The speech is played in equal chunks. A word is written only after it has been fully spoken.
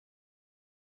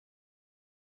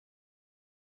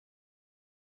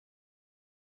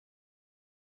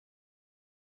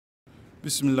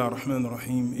بسم الله الرحمن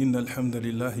الرحيم إن الحمد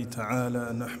لله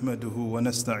تعالى نحمده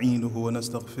ونستعينه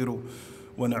ونستغفره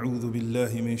ونعوذ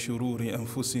بالله من شرور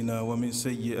أنفسنا ومن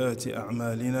سيئات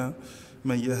أعمالنا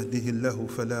من يهده الله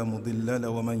فلا مضل له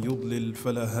ومن يضلل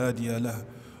فلا هادي له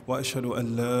وأشهد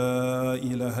أن لا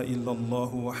إله إلا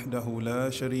الله وحده لا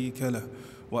شريك له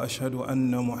وأشهد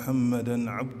أن محمدًا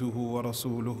عبده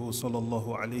ورسوله صلى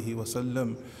الله عليه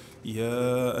وسلم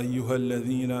يا أيها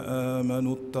الذين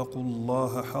آمنوا اتقوا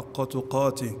الله حق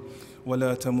تقاته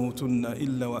ولا تموتن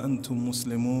إلا وأنتم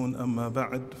مسلمون أما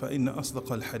بعد فإن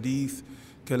أصدق الحديث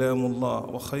كلام الله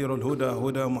وخير الهدى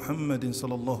هدى محمد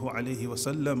صلى الله عليه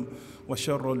وسلم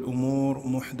وشر الأمور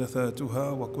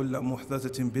محدثاتها وكل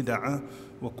محدثة بدعة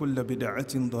وكل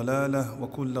بدعة ضلالة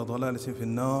وكل ضلالة في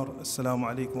النار. السلام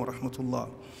عليكم ورحمة الله.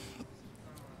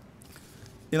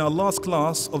 In our last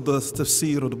class of the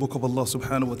tafsir of the book of Allah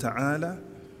subhanahu wa ta'ala,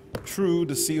 through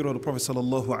the seerah of the Prophet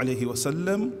sallallahu alayhi wa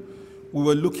sallam, we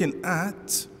were looking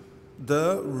at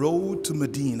the road to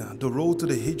Medina, the road to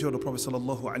the hijrah of the Prophet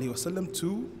sallallahu alayhi wa sallam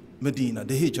to Medina,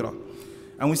 the hijrah.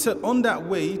 And we said on that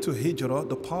way to hijrah,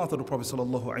 the path of the Prophet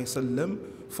sallallahu alayhi wa sallam,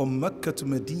 from Mecca to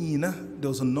Medina, there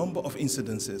was a number of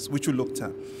incidences which we looked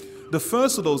at. The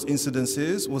first of those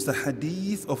incidences was the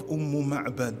hadith of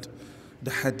Ma'bad. The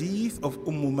hadith of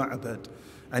Ma'bad.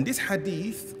 And this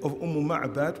hadith of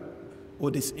Ma'bad,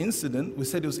 or this incident, we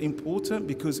said it was important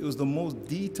because it was the most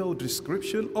detailed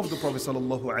description of the Prophet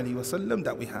ﷺ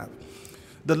that we have.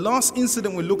 The last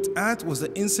incident we looked at was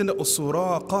the incident of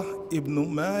Suraqah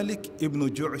ibn Malik ibn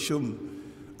Ju'shum.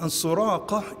 And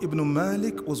Suraqah ibn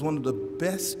Malik was one of the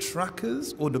best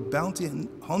trackers or the bounty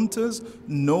hunters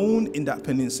known in that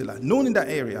peninsula, known in that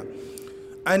area.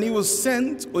 And he was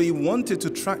sent, or he wanted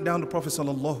to track down the Prophet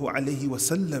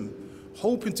ﷺ,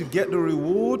 hoping to get the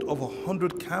reward of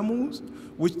 100 camels,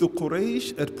 which the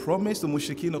Quraysh had promised, the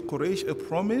Mushrikeen of Quraysh had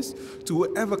promised to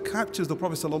whoever captures the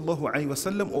Prophet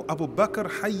ﷺ, or Abu Bakr,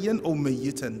 hayyan or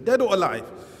mayyitan, dead or alive.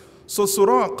 So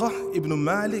Suraqah ibn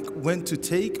Malik wanted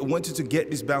to get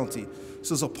this bounty.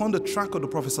 So it's upon the track of the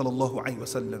Prophet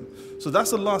ﷺ. So that's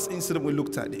the last incident we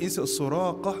looked at, the incident of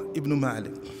Suraqah ibn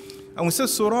Malik. And we said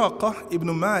Suraqah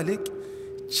ibn Malik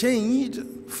changed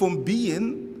from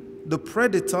being the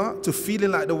predator to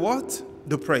feeling like the what?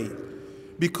 The prey.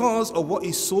 Because of what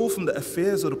he saw from the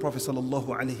affairs of the Prophet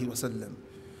sallallahu alaihi wasallam.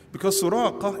 Because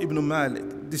Suraqah ibn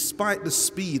Malik, despite the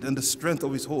speed and the strength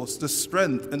of his horse, the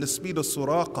strength and the speed of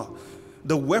Suraqah,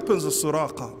 the weapons of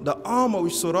Suraqah, the armor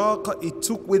which Suraqah he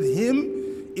took with him,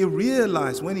 he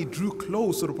realized when he drew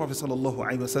close to the Prophet sallallahu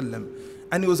alaihi wasallam,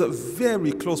 and it was at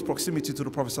very close proximity to the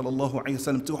Prophet sallallahu alaihi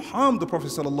wasallam to harm the Prophet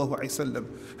sallallahu alaihi wasallam.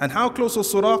 And how close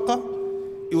was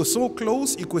Suraqah? It was so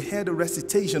close he could hear the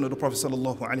recitation of the Prophet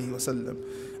sallallahu alaihi wasallam.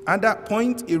 At that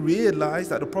point, he realized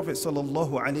that the Prophet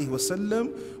sallallahu alaihi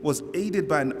wasallam was aided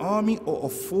by an army or a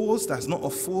force that's not a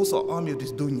force or army of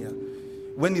this dunya.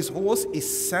 When his horse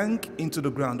is sank into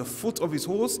the ground, the foot of his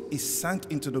horse is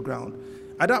sank into the ground.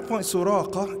 At that point,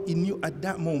 Suraqah, he knew at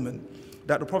that moment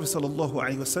that the Prophet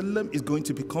ﷺ is going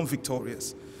to become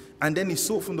victorious. And then he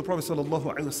sought from the Prophet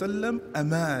ﷺ a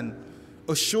man,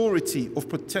 a surety of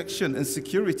protection and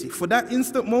security. For that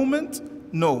instant moment,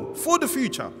 no. For the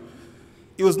future.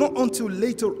 It was not until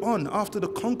later on, after the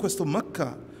conquest of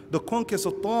Mecca, the conquest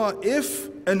of Ta'if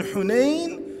and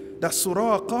Hunayn, that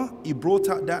Suraqah, he brought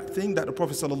out that thing that the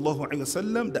Prophet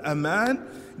ﷺ, the aman,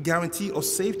 guarantee of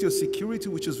safety or security,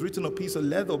 which was written on a piece of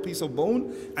leather or piece of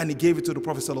bone, and he gave it to the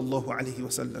Prophet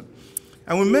ﷺ.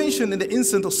 And we mentioned in the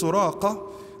incident of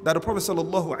Suraqah that the Prophet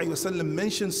ﷺ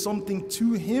mentioned something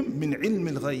to him min ilm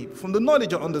al-ghayb, from the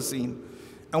knowledge of the unseen.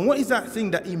 And what is that thing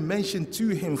that he mentioned to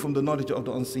him from the knowledge of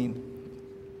the unseen?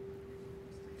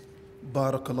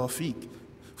 Barakallahu feek.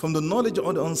 From the knowledge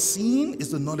of the unseen is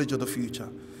the knowledge of the future.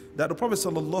 That the Prophet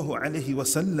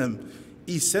ﷺ,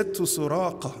 he said to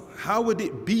Suraqah, how would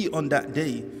it be on that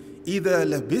day? Either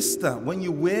labista, when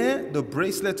you wear the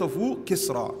bracelet of who?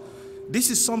 Kisra. This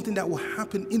is something that will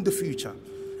happen in the future.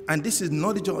 And this is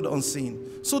knowledge of the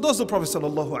unseen. So does the Prophet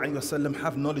ﷺ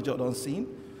have knowledge of the unseen?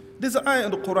 There's an ayah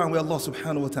in the Quran where Allah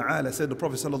subhanahu wa ta'ala said to the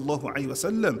Prophet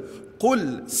ﷺ,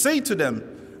 Qul, say to them,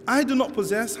 I do not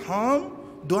possess harm,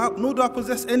 nor do I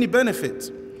possess any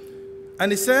benefit.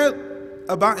 And he said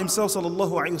about himself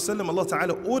sallallahu alayhi wasallam, Allah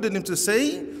ta'ala ordered him to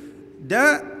say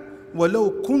that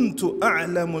وَلَوْ كُنْتُ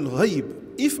أَعْلَمُ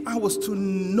الْغَيْبِ, if I was to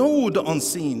know the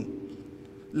unseen,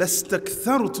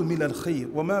 لَاسْتَكْثَرْتُ مِنَ الْخَيْرِ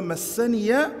وَمَا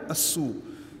مَسَّنِيَ السُّوءِ,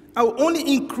 I will only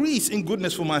increase in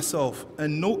goodness for myself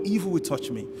and no evil will touch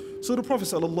me. So the Prophet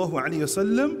sallallahu alayhi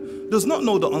wasallam does not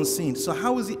know the unseen. So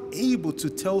how is he able to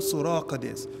tell Suraqah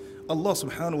this? Allah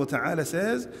subhanahu wa ta'ala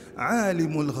says,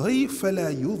 عَالِمُ الْغَيْبِ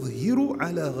فَلَا يُظْهِرُ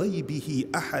عَلَى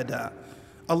غَيْبِهِ أَحَدًا.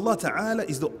 Allah ta'ala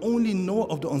is the only knower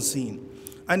of the unseen.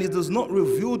 And He does not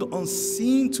reveal the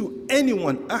unseen to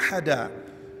anyone, أَحَدًا.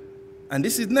 And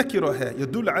this is nakira here.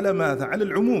 يدل على ماذا؟ على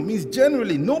العموم. Means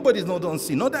generally, nobody knows the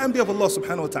unseen. Not the Anbiya of Allah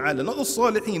subhanahu wa ta'ala, not the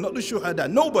Salihin, not the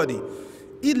Shuhada, nobody.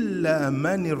 إِلَّا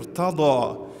مَنِ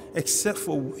ارْتَضَى. Except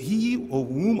for he or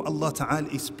whom Allah ta'ala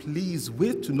is pleased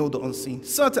with to know the unseen.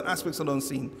 Certain aspects of the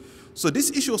unseen. So this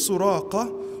issue of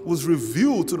Suraqa was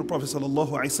revealed to the Prophet sallallahu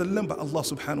alaihi wasallam by Allah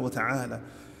subhanahu wa ta'ala.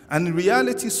 And in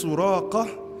reality,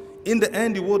 Suraqa, in the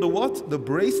end, he wore the what? The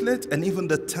bracelet and even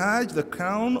the taj, the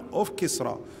crown of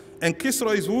Kisra. And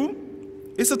Kisra is who?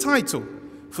 It's a title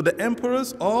for the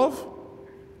emperors of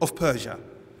Persia.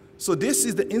 So this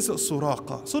is the incident of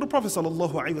Suraqa. So the Prophet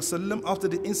ﷺ, after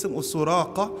the incident of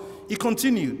Suraqa, he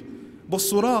continued. But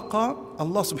Suraqa,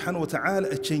 Allah subhanahu wa ta'ala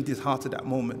had changed his heart at that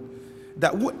moment.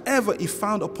 That whatever he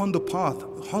found upon the path,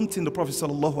 hunting the Prophet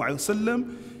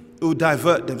ﷺ, it would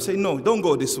divert them. Say, no, don't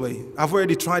go this way. I've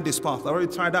already tried this path. I've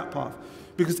already tried that path.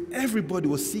 Because everybody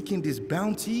was seeking this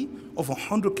bounty of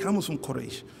 100 camels from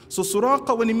Quraysh. So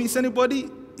Suraqa, when he meets anybody,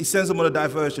 he sends them on a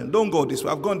diversion. Don't go this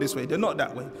way. I've gone this way. They're not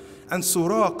that way. And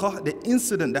Suraqa, the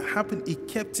incident that happened, he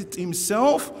kept it to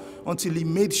himself until he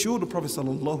made sure the Prophet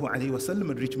ﷺ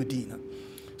had reached Medina.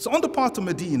 So on the part of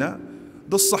Medina,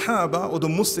 the Sahaba or the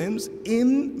Muslims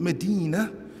in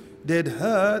Medina, they had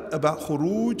heard about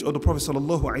khuruj of the Prophet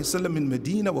ﷺ in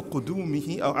Medina wa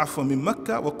qudumihi, or afwa min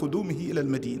Makkah wa qudumihi ila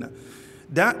al-Medina.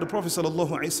 That the Prophet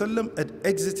ﷺ had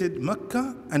exited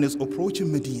Mecca and is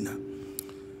approaching Medina.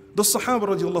 The Sahaba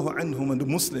radiallahu anhum and the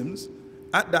Muslims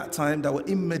at that time that were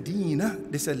in Medina,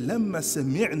 they said, لَمَّا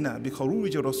سَمِعْنَا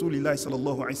بِخَرُوجِ رَسُولِ اللَّهِ صَلَى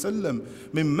اللَّهُ عَلَيْهِ وسلم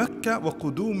مِنْ مَكَّةَ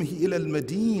وَقُدُومِهِ إِلَى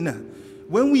الْمَدِينَةِ.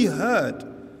 When we heard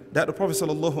that the Prophet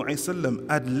sallallahu alaihi wasallam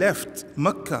had left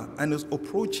Mecca and was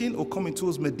approaching or coming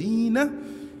towards Medina,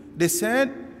 they said,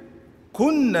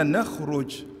 كُنَّا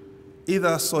نَخْرُجْ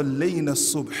إِذَا صَلَّيْنَا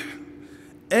الصُّبْحِ.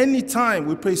 Anytime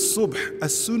we pray subh,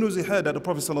 as soon as we heard that the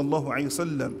Prophet sallallahu alaihi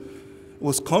wasallam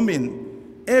was coming,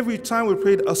 every time we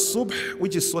prayed as-subh,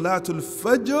 which is Salatul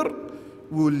Fajr,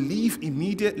 we'll leave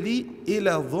immediately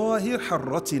ila dhahir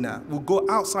harratina. We'll go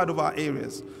outside of our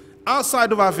areas,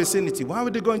 outside of our vicinity. Why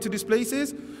would they go into these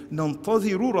places?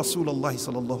 Nantadhiru Rasulullah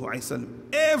sallallahu alaihi wasallam.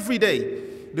 Every day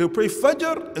they'll pray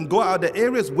Fajr and go out of the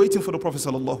areas waiting for the Prophet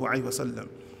sallallahu alaihi wasallam.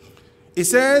 It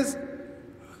says,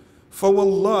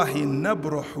 فَوَاللَّهِ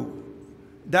نَبْرَحُ.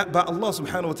 That by Allah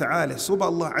subhanahu wa ta'ala, so by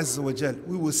Allah azza wa jal,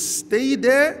 we will stay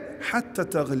there حَتَّى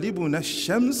تَغْلِبُنَا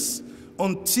الشَّمْسِ,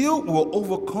 until we were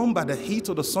overcome by the heat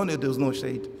of the sun and there was no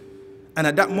shade. And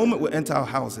at that moment we enter our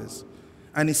houses.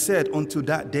 And he said, until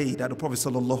that day that the Prophet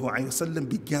sallallahu alaihi wasallam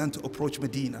began to approach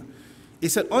Medina. He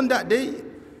said, on that day,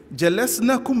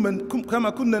 جَلَسْنَا كَمَا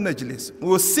كُنَّا نَجْلِسِ. We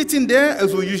were sitting there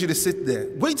as we usually sit there,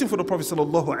 waiting for the Prophet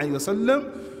sallallahu alaihi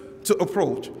wasallam to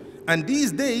approach. And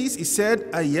these days, he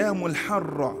said, Ayyamul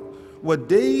Harra, were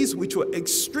days which were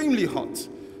extremely hot.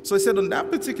 So he said, on that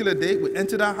particular day, we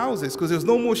entered our houses because there was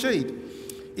no more shade.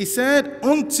 He said,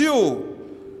 until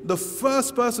the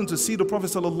first person to see the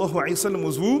Prophet ﷺ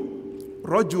was who?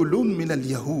 Rajulun min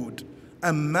al-Yahud.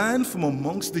 A man from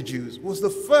amongst the Jews was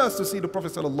the first to see the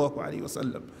Prophet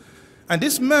ﷺ. And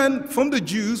this man from the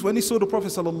Jews, when he saw the Prophet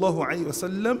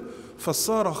ﷺ,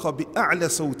 فَصَارَخَ بِأَعْلَى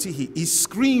صَوْتِهِ, he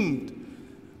screamed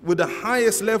with the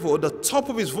highest level, at the top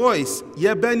of his voice,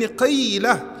 Ya Bani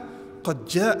Qayla, qad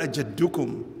ja'a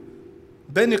jaddukum.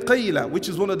 Bani Qayla, which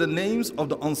is one of the names of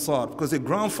the Ansar, because their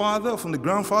grandfather, from the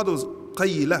grandfather was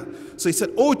Qayla. So he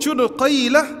said, oh children of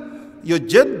Qayla, your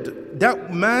Jad,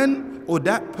 that man or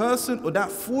that person or that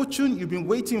fortune you've been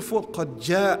waiting for, qad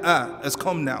ja'a, has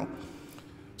come now.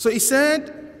 So he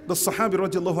said, the Sahabi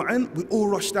radiallahu anhu, we all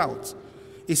rushed out.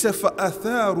 He said,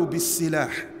 فَأَثَارُوا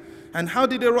بِالسِّلَاحِ. And how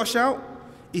did they rush out?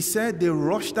 He said they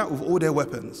rushed out with all their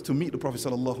weapons to meet the Prophet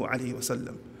sallallahu alaihi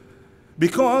wasallam.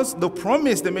 Because the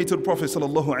promise they made to the Prophet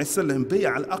sallallahu alaihi wasallam,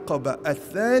 Bay'a al-Aqaba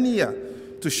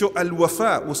al-Thaniya, to show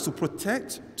al-Wafa, was to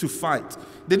protect, to fight.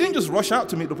 They didn't just rush out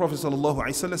to meet the Prophet sallallahu alaihi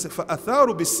wasallam.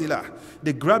 فَأَثَارُوا بِالسِّلَاحِ.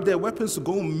 They grabbed their weapons to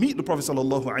go and meet the Prophet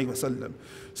sallallahu alaihi wasallam.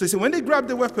 So he said when they grabbed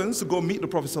their weapons to go meet the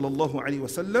Prophet sallallahu alaihi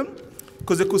wasallam,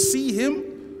 because they could see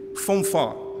him from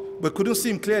far, but couldn't see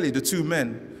him clearly, the two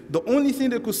men. The only thing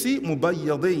they could see,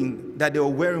 mubayyadin, that they were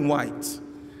wearing white.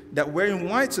 That wearing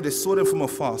white, so they saw them from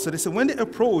afar. So they said, when they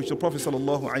approached the Prophet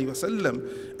sallallahu alaihi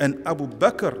wasallam and Abu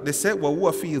Bakr, they said, وَهُوَ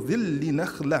فِي ظِلِّ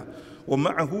نَخْلَةٍ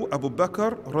وَمَعَهُ Abu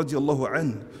Bakr radiyallahu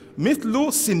anhu. مِثْلُ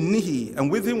سِنِّهِ. And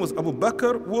with him was Abu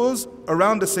Bakr, was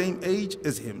around the same age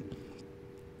as him.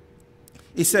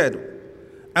 He said,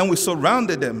 and we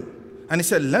surrounded them. And he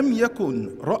said, لم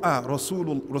يكن رأى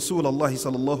رسول الله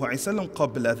صلى الله عليه وسلم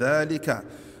قبل ذلك.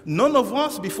 None of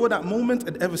us before that moment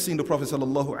had ever seen the Prophet صلى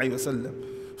الله عليه وسلم.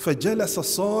 فجلس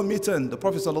صامتا. The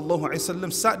Prophet صلى الله عليه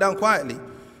وسلم sat down quietly.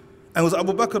 And it was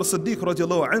Abu Bakr as-Siddiq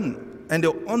radiallahu anhu. And they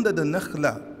were under the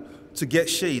nakhla to get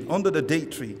shade, under the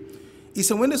date tree. He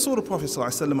said, when they saw the Prophet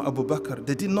ﷺ, Abu Bakr,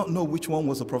 they did not know which one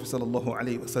was the Prophet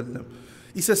ﷺ.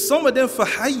 He says, some of them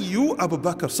fahayyu Abu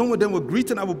Bakr, some of them were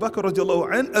greeting Abu Bakr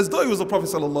radiallahu anh, as though he was the Prophet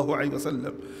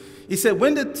ﷺ. He said,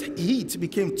 when the heat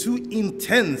became too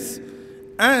intense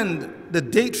and the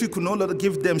date tree could no longer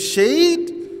give them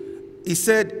shade, he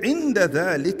said, عند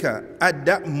ذلك, at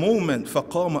that moment,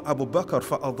 فقام أبو بكر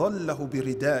فأظله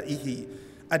بردائه.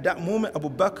 At that moment, Abu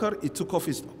Bakr, he took off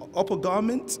his upper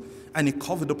garment and he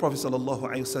covered the Prophet sallallahu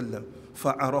alaihi wasallam.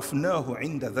 فَعَرَفْنَاهُ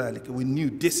عِنْدَ ذَلِكَ. We knew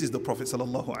this is the Prophet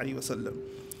sallallahu alaihi wasallam.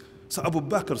 So Abu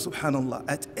Bakr, subhanallah,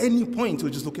 at any point, he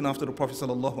was just looking after the Prophet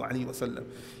sallallahu alaihi wasallam.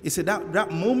 He said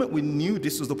that moment we knew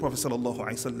this was the Prophet sallallahu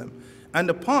alaihi wasallam. And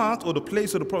the part or the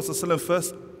place where the Prophet sallallahu alaihi wasallam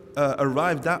first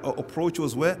arrived at or approached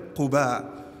was where?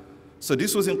 Quba. So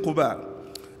this was in Quba.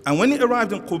 And when he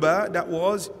arrived in Quba, that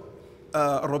was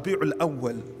Rabi'ul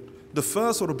Awwal, the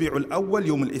first Rabi'ul Awwal,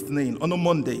 Yawm al-Ithnain, on a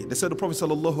Monday. They said the Prophet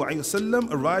sallallahu alaihi wasallam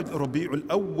arrived in Rabi'ul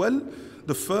Awwal,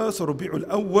 the first Rabi'ul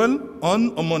Awwal,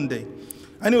 on a Monday.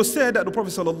 And it was said that the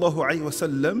Prophet sallallahu alaihi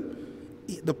wasallam,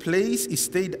 the place he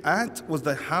stayed at was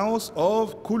the house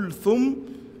of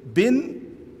Kulthum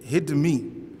bin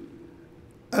Hidmi.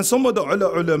 And some of the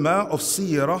ulama of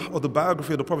Sirah, or the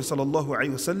biography of the Prophet sallallahu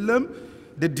alaihi wasallam,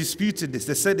 they disputed this.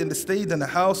 They said they stayed in the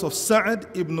house of Sa'ad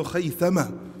ibn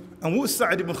Khaythama. And who is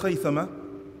Sa'ad ibn Khaythama?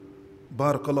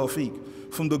 Barakallahu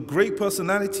feek. From the great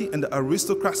personality and the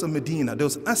aristocrats of Medina, there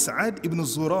was As'ad ibn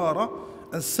Zurara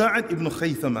and Sa'ad ibn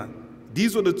Khaythama.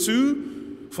 These were the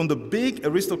two from the big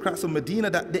aristocrats of Medina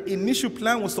that the initial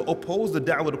plan was to oppose the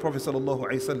da'wah of the Prophet sallallahu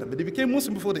alaihi wasallam. But they became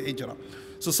Muslim before the hijrah.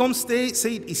 So some said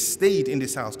he stayed in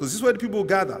this house, because this is where the people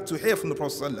gather to hear from the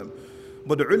Prophet sallallahu alaihi wasallam.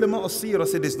 But the ulama of Sirah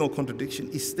said there's no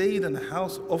contradiction. He stayed in the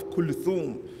house of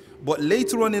Kulthum. But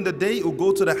later on in the day, he will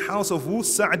go to the house of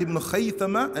Sa'ad ibn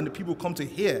Khaythama, and the people come to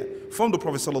hear from the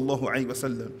Prophet sallallahu alaihi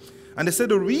wasallam. And they said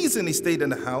the reason he stayed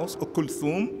in the house of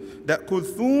Kulthum, that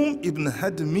Kulthum ibn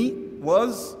Hadmi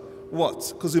was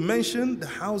what? Because we mentioned the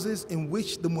houses in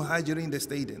which the Muhajirin they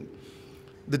stayed in.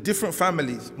 The different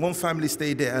families. One family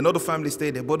stayed there, another family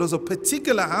stayed there. But there was a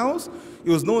particular house,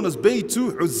 it was known as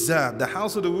Baytu Uzzab, the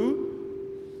house of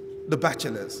the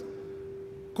bachelors.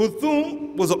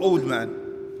 Kulthum was an old man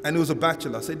and he was a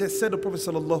bachelor. So they said the Prophet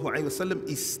sallallahu alaihi wasallam,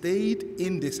 he stayed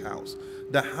in this house,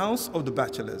 the house of the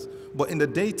bachelors. But in the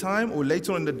daytime or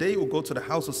later in the day, we'll go to the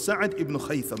house of Sa'ad ibn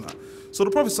Khaythama. So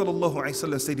the Prophet sallallahu alaihi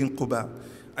wasallam stayed in Quba,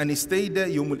 and he stayed there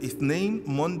Yawm al-Ithnain,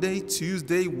 Monday,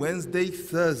 Tuesday, Wednesday,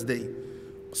 Thursday.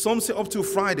 Some say up to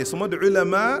Friday. Some of the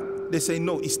ulama, they say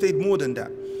no, he stayed more than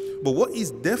that. But what is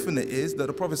definite is that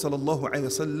the Prophet sallallahu alaihi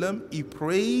wasallam, he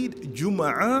prayed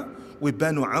Jum'ah with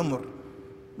Banu Amr,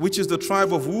 which is the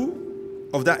tribe of who?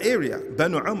 Of that area,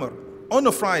 Banu Amr, on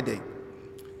a Friday,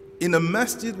 in a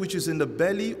masjid which is in the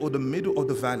belly or the middle of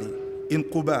the valley, in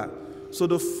Quba. So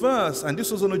the first, and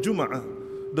this was on a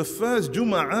Jum'ah, the first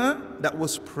Jum'ah that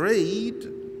was prayed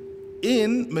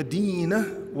in Medina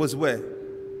was where?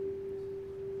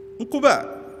 In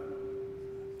Quba,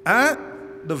 at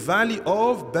the valley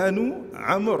of Banu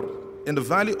Amr, in the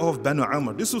valley of Banu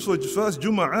Amr. This was the first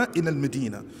Jum'ah in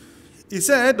Al-Medina. He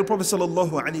said the Prophet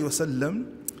sallallahu alaihi wasallam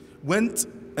went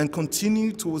and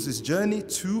continued towards his journey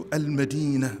to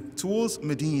Al-Medina, towards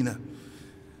Medina.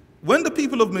 When the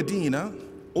people of Medina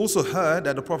also heard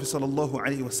that the Prophet sallallahu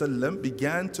alaihi wasallam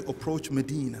began to approach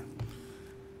Medina,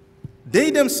 they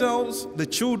themselves, the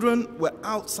children, were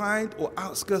outside or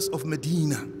outskirts of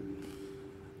Medina.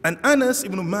 And Anas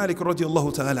ibn Malik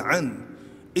radiallahu ta'ala an,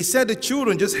 he said the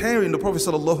children just hearing the Prophet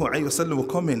sallallahu alaihi wasallam were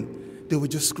coming, they were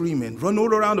just screaming, run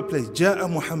all around the place, Ja'a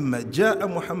Muhammad, Ja'a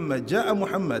Muhammad, Ja'a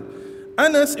Muhammad.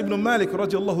 Anas ibn Malik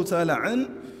radiallahu ta'ala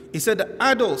an, he said the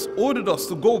adults ordered us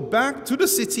to go back to the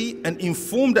city and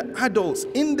inform the adults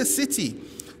in the city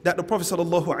that the Prophet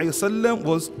sallallahu alaihi wasallam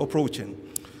was approaching.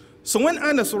 So when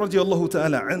Anas radiallahu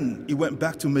ta'ala an, he went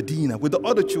back to Medina with the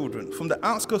other children from the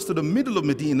outskirts to the middle of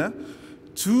Medina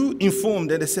to inform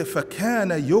them, they said,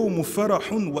 فَكَانَ يَوْمُ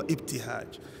فَرَحٌ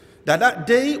وَإِبْتِهَاجٌ, that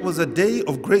day was a day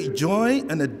of great joy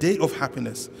and a day of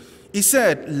happiness. He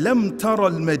said, لَمْ تَرَ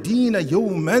الْمَدِينَ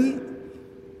يَوْمًا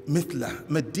مِثْلَهُ.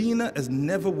 Medina has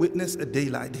never witnessed a day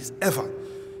like this, ever.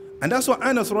 And that's what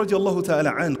Anas radiallahu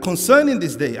ta'ala an, concerning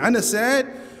this day, Anas said,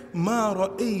 مَا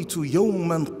رَأَيْتُ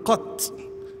يَوْمًا قَطْ.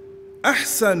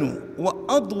 أحسن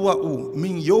وأضوأ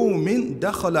من يوم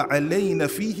دخل علينا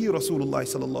فيه رسول الله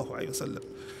صلى الله عليه وسلم.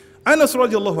 Anas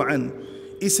radiallahu anhu,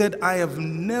 he said, I have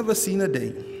never seen a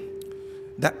day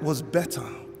that was better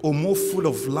or more full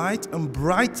of light and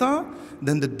brighter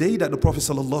than the day that the Prophet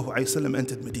sallallahu alaihi wasallam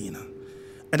entered Medina.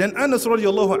 And then Anas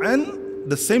radiallahu anhu,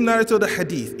 the same narrator of the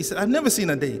hadith, he said, I've never seen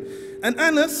a day. And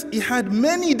Anas, he had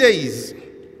many days.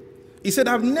 He said,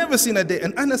 I've never seen a day.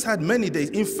 And Anas had many days.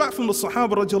 In fact, from the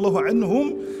Sahaba radiallahu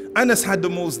anhum, Anas had the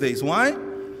most days. Why?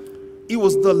 He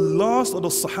was the last of the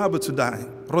Sahaba to die,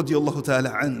 radiallahu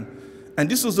ta'ala an. And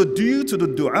this was due to the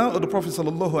dua of the Prophet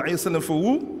sallallahu alayhi wa sallam for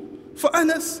who? For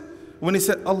Anas. When he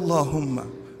said,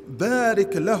 Allahumma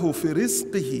barik lahu fi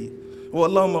rizqihi wa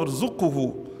Allahumma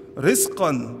arzuquhu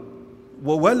rizqan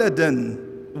wa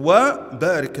waladan wa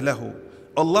barik lahu.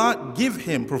 Allah give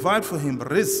him, provide for him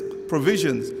rizq,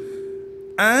 provisions,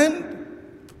 and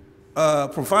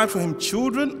provide for him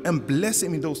children and bless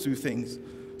him in those two things.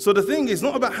 So the thing is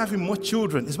not about having much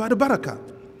children, it's about the barakah.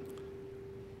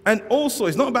 And also,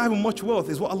 it's not about having much wealth,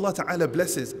 it's what Allah Ta'ala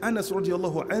blesses. Anas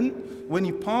radiallahu anhu, when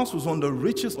he passed, was one of the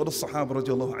richest of the Sahaba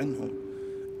radiallahu anhum.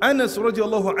 Anas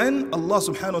radiallahu anhu, Allah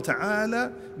Subhanahu wa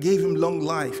Ta'ala gave him long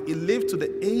life. He lived to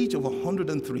the age of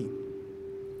 103.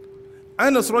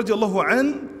 Anas radiallahu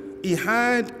anhu, he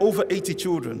had over 80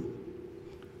 children.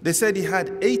 They said he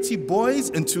had 80 boys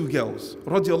and 2 girls,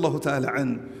 radiallahu ta'ala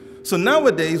anhu. So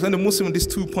nowadays, when a Muslim, these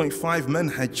 2.5 men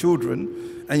had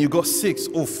children, and you got 6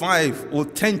 or 5 or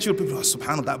 10 children, people are,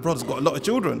 subhanAllah, that brother's got a lot of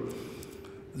children.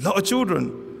 A lot of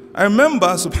children. I remember,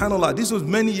 subhanAllah, this was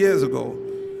many years ago,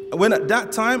 when at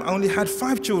that time, I only had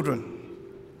 5 children.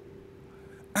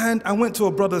 And I went to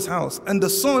a brother's house, and the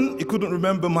son, he couldn't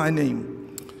remember my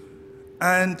name.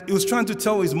 And he was trying to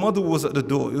tell his mother was at the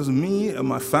door. It was me and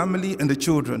my family and the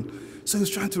children. So he was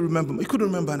trying to remember. He couldn't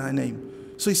remember my name.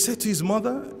 So he said to his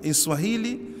mother in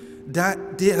Swahili,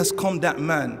 that there has come that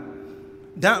man.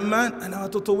 That man, and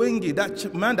Toto Wengi,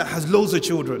 that man that has loads of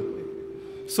children.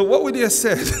 So what would he have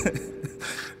said?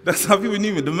 That's how people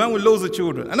knew me. The man with loads of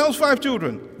children. And I was 5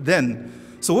 children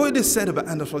then. So what would they said about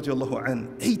Anas radiallahu anhu?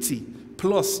 80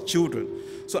 plus children.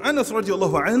 So Anas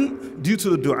radiallahu anhu, due to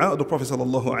the dua of the Prophet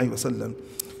sallallahu alayhi wa sallam.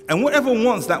 And whoever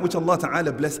wants that which Allah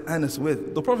Ta'ala blessed Anas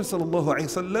with, the Prophet sallallahu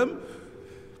alayhi wa sallam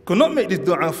could not make this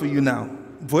dua for you now.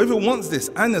 But whoever wants this,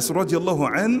 Anas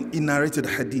radiallahu anhu, he narrated a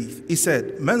hadith. He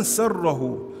said, Man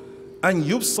sarrahu an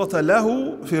yubsata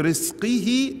lahu fi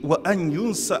rizqihi wa an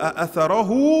yunsa'a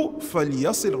atharahu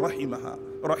falyasil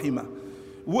rahimah.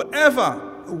 Whoever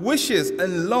wishes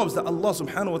and loves that Allah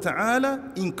subhanahu wa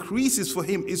ta'ala increases for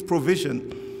him his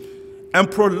provision and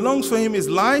prolongs for him his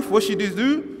life, what should he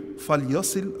do?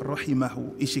 فَلْيَصِلْ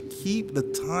رَحِمَهُ. He should keep the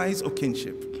ties of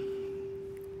kinship.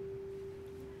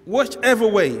 Whichever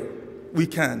way we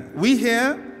can. We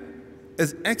here,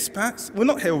 as expats, we're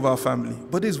not here with our family,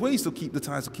 but there's ways to keep the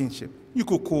ties of kinship. You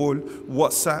could call,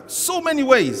 WhatsApp, so many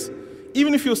ways.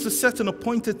 Even if you was to set an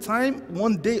appointed time,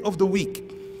 one day of the week,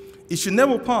 it should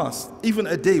never pass, even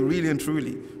a day, really and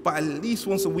truly. But at least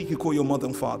once a week, you call your mother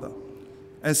and father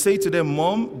and say to them,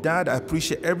 Mom, Dad, I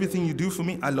appreciate everything you do for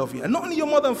me. I love you. And not only your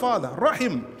mother and father,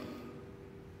 Rahim,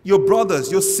 your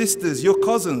brothers, your sisters, your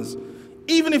cousins,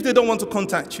 even if they don't want to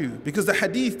contact you. Because the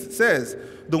hadith says,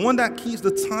 the one that keeps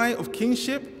the tie of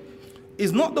kinship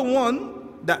is not the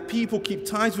one that people keep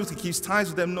ties with, he keeps ties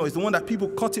with them. No, it's the one that people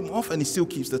cut him off and he still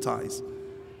keeps the ties.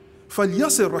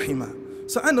 فَلْيَصِرْ رَحِمَهُ.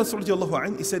 So Anas radiallahu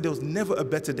anhu, he said there was never a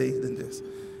better day than this.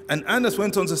 And Anas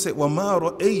went on to say,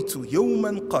 وَمَا رَأَيْتُ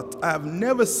يَوْمًا قَطْ. I have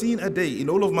never seen a day in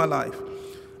all of my life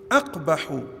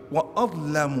أَقْبَحُ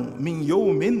وَأَظْلَمُ مِنْ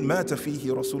يَوْمٍ مَاتَ فِيهِ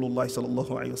رَسُولُ اللَّهِ صَلَى اللَّهُ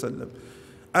عَلَيْهِ وسلم.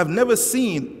 I've never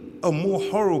seen a more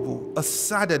horrible, a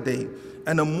sadder day,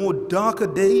 and a more darker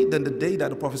day than the day that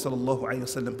the Prophet sallallahu alaihi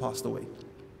wasallam passed away.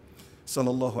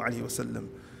 Sallallahu alaihi wasallam.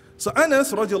 So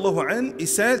Anas radiallahu anhu, he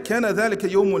said, كان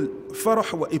ذلك يوم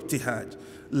الفرح وابتهاج.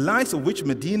 Lights of which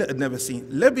Medina had never seen.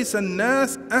 لبس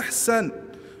الناس أحسن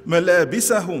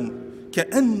ملابسهم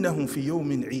كأنهم في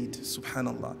يوم عيد.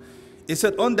 Subhanallah. He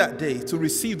said on that day to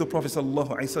receive the Prophet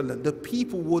sallallahu alaihi wasallam, the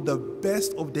people wore the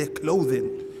best of their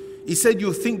clothing. He said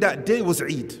you think that day was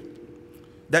Eid,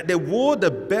 that they wore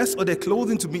the best of their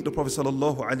clothing to meet the Prophet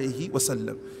sallallahu alaihi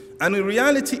wasallam. And in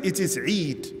reality it is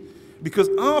Eid, because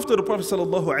after the Prophet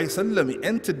sallallahu alaihi wasallam he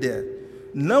entered there,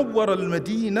 Nawwar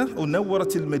al-Madinah or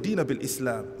Nawwarat al-Madinah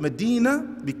bil-Islam. Medina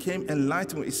became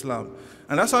enlightened with Islam.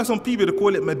 And that's why some people they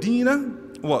call it Medina,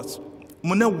 what?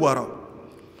 Munawwara.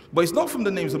 But it's not from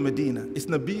the names of Medina. It's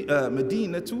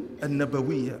Medinatu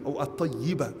al-Nabawiyya or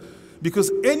al-Tayyibah.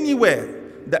 Because anywhere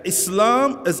that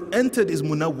Islam has entered is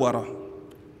Munawwara.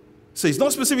 So it's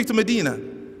not specific to Medina.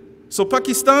 So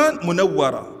Pakistan,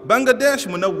 Munawwara. Bangladesh,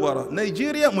 Munawwara.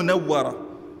 Nigeria, Munawwara.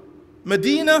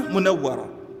 Medina, Munawwara.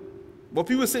 But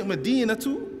people say Medina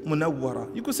too,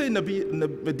 Munawwara. You could say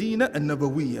Medina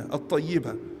al-Nabawiyya,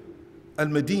 al-Tayyiba,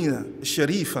 al-Medina,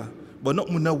 al-Sharifa, but not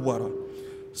Munawwara.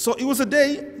 So it was a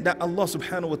day that Allah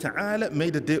subhanahu wa ta'ala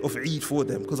made a day of Eid for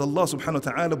them, because Allah subhanahu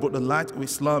wa ta'ala brought the light of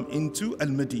Islam into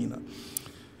Al-Medina.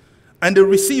 And they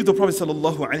received the Prophet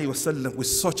sallallahu alaihi wasallam with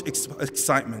such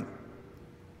excitement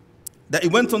that he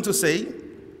went on to say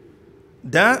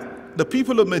that the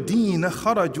people of Medina,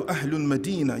 kharaju ahlul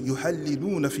Medina,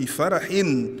 yuhalliluna fi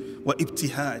farahin wa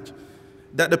ibtihaj.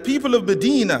 That the people of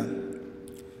Medina,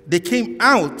 they came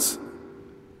out,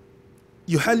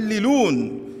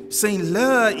 yuhallilun, saying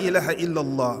La ilaha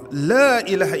illallah, La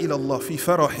ilaha illallah, fi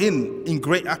farahin, in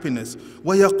great happiness.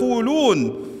 Wa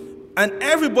yaqulun, and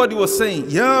everybody was saying,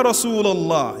 Ya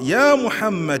Rasulullah, Ya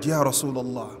Muhammad, Ya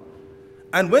Rasulullah.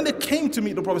 And when they came to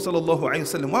meet the Prophet sallallahu alaihi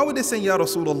wasallam, why were they saying Ya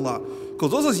Rasulullah?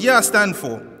 Because what does Ya stand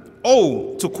for?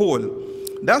 Oh, to call.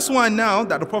 That's why now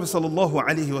that the Prophet sallallahu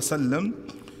alaihi wasallam,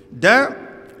 that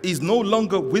is no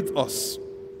longer with us,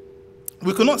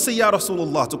 we cannot say Ya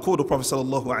Rasulullah to call the Prophet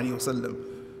sallallahu alaihi wasallam.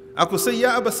 I could say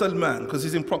Ya Aba Salman because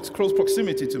he's in close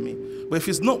proximity to me. But if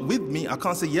he's not with me, I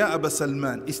can't say Ya Aba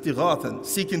Salman, istighathan,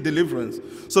 seeking deliverance.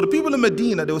 So the people of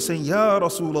Medina, they were saying Ya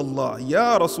Rasulullah,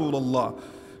 Ya Rasulullah.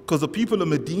 Because the people of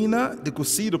Medina, they could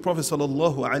see the Prophet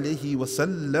sallallahu alaihi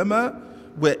wasallam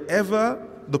wherever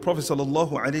the Prophet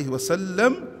sallallahu alaihi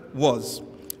wasallam was.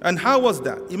 And how was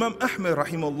that? Imam Ahmed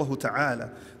rahimahullah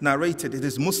ta'ala narrated, it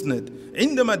is Musnad.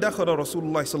 عندما دخل رسول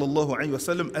الله صلى الله عليه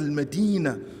وسلم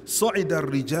المدينة صعد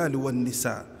الرجال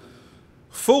والنساء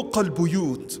فوق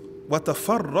البيوت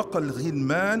وتفرق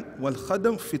الغلمان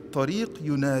والخدم في الطريق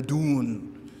ينادون.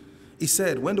 He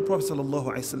said, when the Prophet sallallahu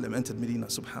alaihi wasallam entered Medina,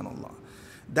 subhanallah,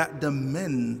 that the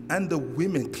men and the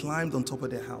women climbed on top of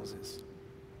their houses,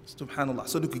 subhanallah,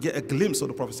 so they could get a glimpse of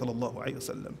the Prophet sallallahu alaihi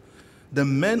wasallam. The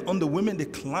men and the women, they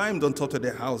climbed on top of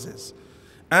their houses.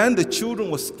 And the children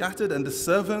were scattered, and the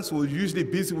servants who were usually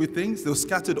busy with things, they were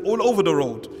scattered all over the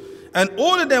road. And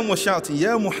all of them were shouting,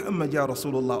 Ya Muhammad, Ya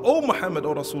Rasulullah, Oh Muhammad,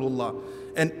 Oh Rasulullah.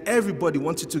 And everybody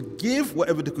wanted to give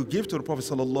whatever they could give to the Prophet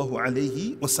sallallahu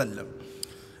alaihi wasallam.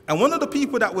 And one of the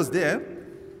people that was there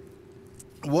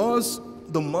was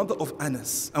the mother of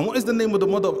Anas. And what is the name of the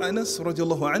mother of Anas,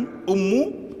 radiallahu an?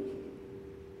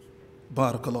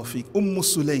 Barakallahu feek,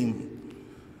 Sulaym.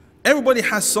 Everybody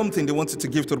has something they wanted to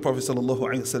give to the Prophet sallallahu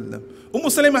alaihi wasallam.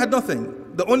 Sulaym had nothing.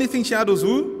 The only thing she had was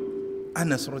who?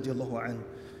 Anas radiallahu anhu.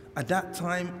 At that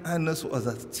time, Anas was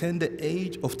at the tender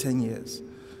age of 10 years.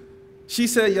 She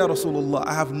said, Ya Rasulullah,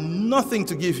 I have nothing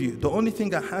to give you. The only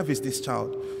thing I have is this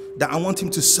child, that I want him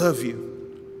to serve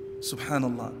you.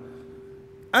 Subhanallah.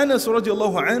 Anas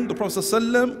radiallahu anhu, the Prophet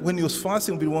sallallahu, when he was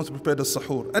fasting, we want to prepare the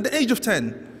sahur. At the age of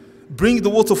 10, bring the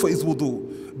water for his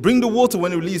wudu. Bring the water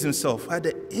when he releases himself. At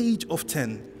the age of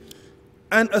 10.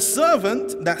 And a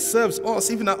servant that serves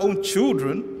us, even our own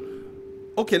children,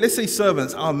 okay, let's say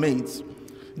servants, our maids,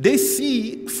 they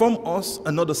see from us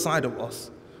another side of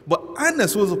us. But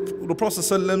Anas was the Prophet's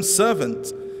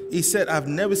servant. He said, I've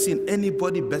never seen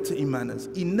anybody better in manners.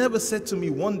 He never said to me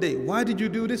one day, why did you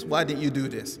do this? Why didn't you do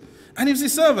this? And he was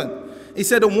his servant. He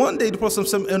said, and one day the Prophet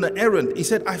sent on an errand. He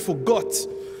said, I forgot.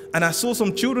 And I saw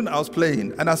some children I was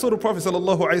playing. And I saw the Prophet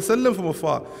ﷺ from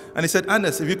afar. And he said,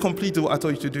 Anas, if you completed what I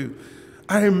told you to do.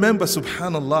 I remember,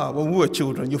 subhanallah, when we were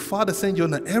children, your father sent you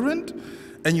on an errand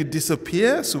and you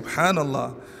disappear,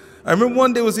 subhanallah. I remember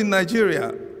one day I was in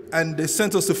Nigeria and they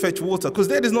sent us to fetch water. Because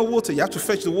there's no water, you have to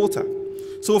fetch the water.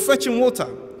 So we're fetching water.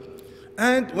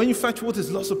 And when you fetch water,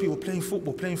 there's lots of people playing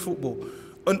football.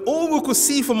 And all we could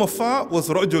see from afar was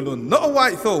rajulun, not a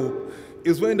white though. He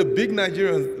was wearing the big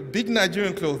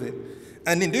Nigerian clothing.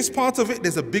 And in this part of it,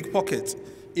 there's a big pocket.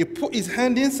 He put his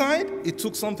hand inside, he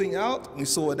took something out, we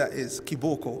saw what that is,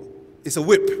 kiboko. It's a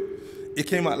whip. It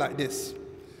came out like this.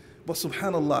 But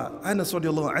subhanallah, Anas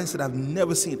radiallahu anhu said, I've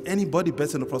never seen anybody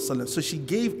better than the Prophet. So she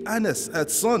gave Anas, her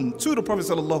son, to the Prophet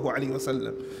sallallahu alaihi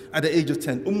wasallam at the age of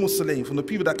 10. Sulaym, from the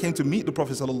people that came to meet the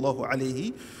Prophet sallallahu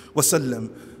alaihi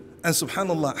wasallam. And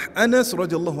subhanallah, Anas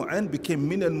radiallahu anhu became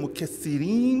min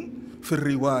al-mukathirin fi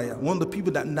riwayah, one of the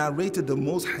people that narrated the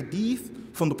most hadith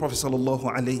from the Prophet sallallahu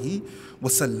alaihi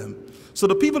wasallam. So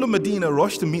the people of Medina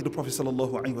rushed to meet the Prophet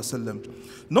sallallahu alaihi wasallam,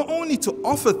 not only to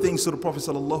offer things to the Prophet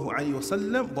sallallahu alaihi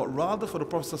wasallam, but rather for the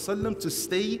Prophet sallallahu alaihi wasallam to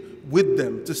stay with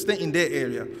them, to stay in their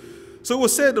area. So it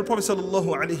was said that the Prophet sallallahu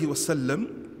alaihi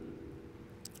wasallam,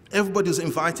 everybody was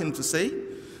inviting him to stay,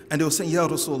 and they were saying, Ya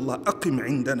Rasulullah, aqim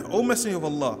indana, O Messenger of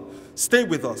Allah, stay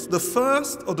with us. The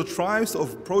first of the tribes to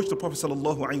approach the Prophet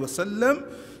sallallahu alaihi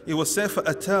wasallam, it was said,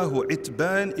 فَأَتَاهُ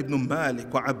عِتْبَانِ ibn Malik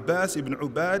وَعَبَّاسِ ibn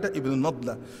Ubadah ibn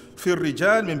Nadla فِي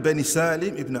الرِّجَالِ مِنْ بَنِي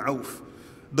سَالِمْ ibn Auf.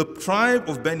 The tribe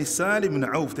of Bani Salim ibn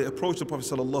Auf, they approached the Prophet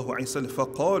sallallahu alaihi wasallam,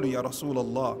 فَقَالُوا يَا رَسُولَ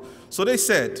اللَّهِ. So they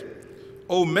said,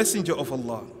 O Messenger of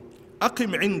Allah,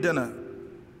 أَقِمْ عِنْدَنَا,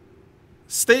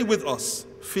 stay with us,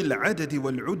 فِي الْعَدَدِ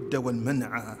وَالْعُدَّ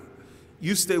وَالْمَنْعَ.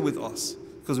 You stay with us,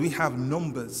 because we have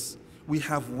numbers, we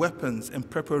have weapons and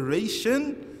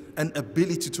preparation and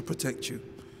ability to protect you.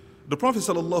 The Prophet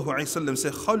sallallahu alaihi wasallam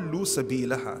said, خَلُّوا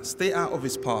سَبِيلَهَا, stay out of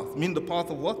his path. Mean the path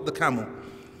of what? The camel.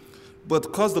 But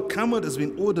because the camel has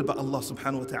been ordered by Allah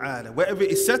subhanahu wa ta'ala, wherever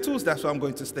it settles, that's where I'm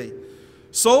going to stay.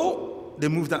 So they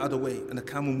moved out of the way and the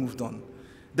camel moved on.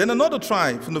 Then another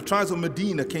tribe from the tribes of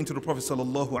Medina came to the Prophet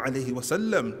sallallahu alaihi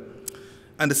wasallam.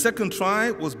 And the second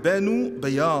tribe was Banu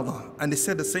Bayada. And they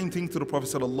said the same thing to the Prophet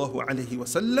sallallahu alaihi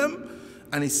wasallam.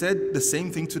 And he said the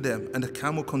same thing to them. And the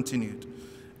camel continued.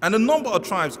 And a number of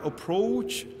tribes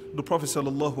approached the Prophet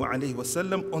sallallahu alaihi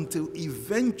wasallam until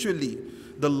eventually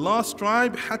the last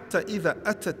tribe, حتى إذا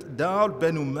أتت دار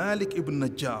بنو مالك ibn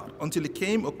Najjar, until it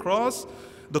came across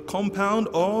the compound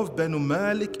of Banu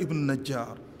Malik ibn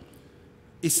Najjar.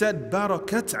 He said,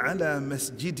 Barakat ala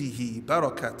masjidihi,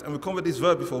 barakat. And we covered this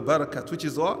verb before, barakat, which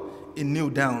is what? It kneel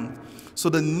down. So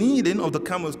the kneeling of the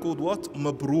camel is called what?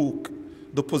 Mabruk.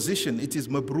 The position, it is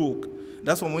mabruk.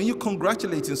 That's why when you're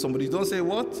congratulating somebody, you don't say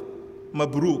what?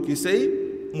 Mabruk. You say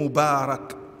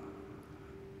Mubarak.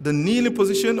 The kneeling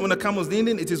position, when the camel is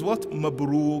kneeling, it is what?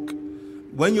 Mabruk.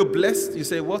 When you're blessed, you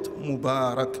say what?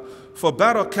 Mubarak. For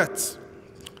barakat,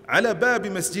 ala babi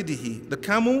masjidihi, the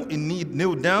camel in need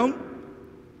kneel down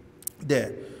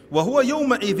there. وَهُوَ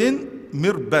يَوْمَئِذٍ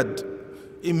mirbad.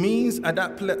 It means at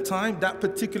that time, that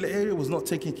particular area was not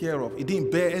taken care of. It didn't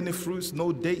bear any fruits,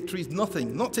 no date trees,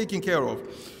 nothing, not taken care of.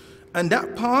 And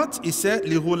that part is said,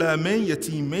 لِغُلَامَيْن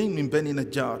يَتِيمَيْن مِنْ بَنِي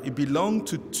نَجَّارٍ. It belonged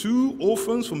to two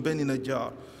orphans from Bani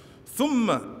Najjar. ثُمَّ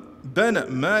بَنَى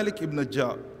Malik ibn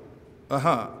Najjar.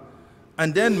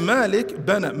 And then Malik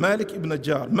ibn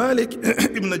Najjar. Malik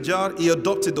ibn Najjar, he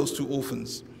adopted those two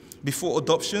orphans before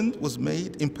adoption was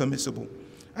made impermissible.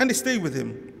 And they stayed with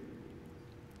him.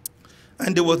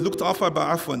 And they were looked after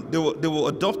by Afwan. They were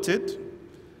adopted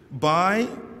by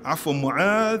Afwan,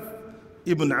 Mu'adh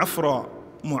ibn Afra.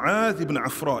 Mu'adh ibn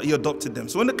Afra, he adopted them.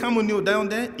 So when the camel kneeled down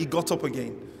there, he got up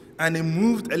again. And he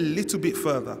moved a little bit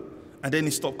further. And then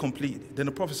he stopped completely. Then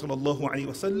the Prophet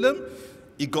ﷺ,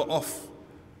 he got off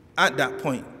at that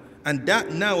point. And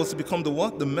that now was to become the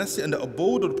what? The message and the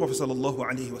abode of the Prophet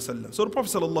ﷺ. So the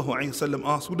Prophet ﷺ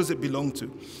asked, who does it belong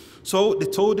to? So they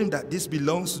told him that this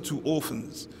belongs to two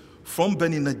orphans from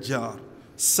Bani Najjar,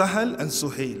 Sahal and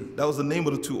Suhail. That was the name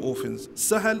of the two orphans,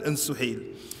 Sahal and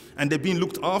Suhail. And they've been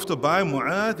looked after by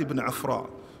Mu'adh ibn Afra.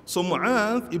 So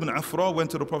Mu'adh ibn Afra went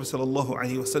to the Prophet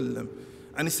ﷺ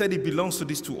and he said, it belongs to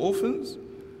these two orphans.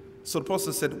 So the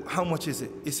Prophet said, how much is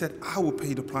it? He said, I will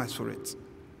pay the price for it.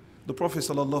 The Prophet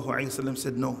ﷺ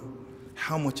said, no.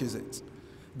 How much is it?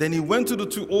 Then he went to the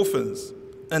two orphans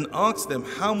and asked them,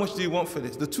 how much do you want for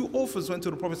this? The two orphans went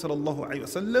to the Prophet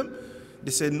ﷺ.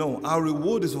 They said, no, our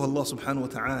reward is with Allah subhanahu wa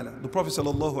ta'ala. The Prophet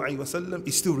ﷺ,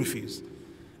 he still refused.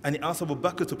 And he asked Abu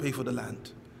Bakr to pay for the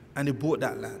land. And he bought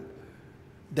that land.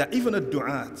 That even a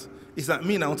du'at, is that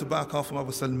me now want to buy a car from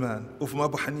Abu Salman or from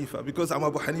Abu Hanifa because I'm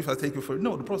Abu Hanifa, I take it for it.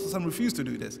 No, the Prophet ﷺ refused to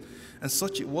do this. And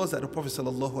such it was that the Prophet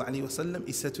ﷺ,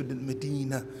 he settled in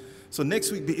Medina. So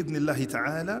next week, bi'idhnillahi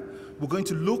ta'ala, we're going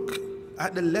to look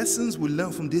at the lessons we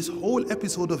learn from this whole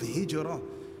episode of Hijrah.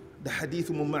 The Hadith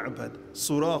Ma'bad,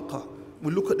 Suraqa.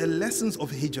 We'll look at the lessons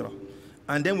of Hijrah.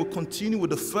 And then we'll continue with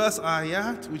the first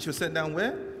ayat, which was sent down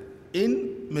where?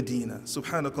 In Medina.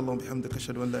 Subhanakallahumma bihamdika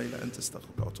ashhadu an la ilaha illa anta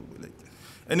astaghfiruka wa atubu ilayk.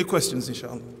 Any questions,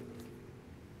 inshallah?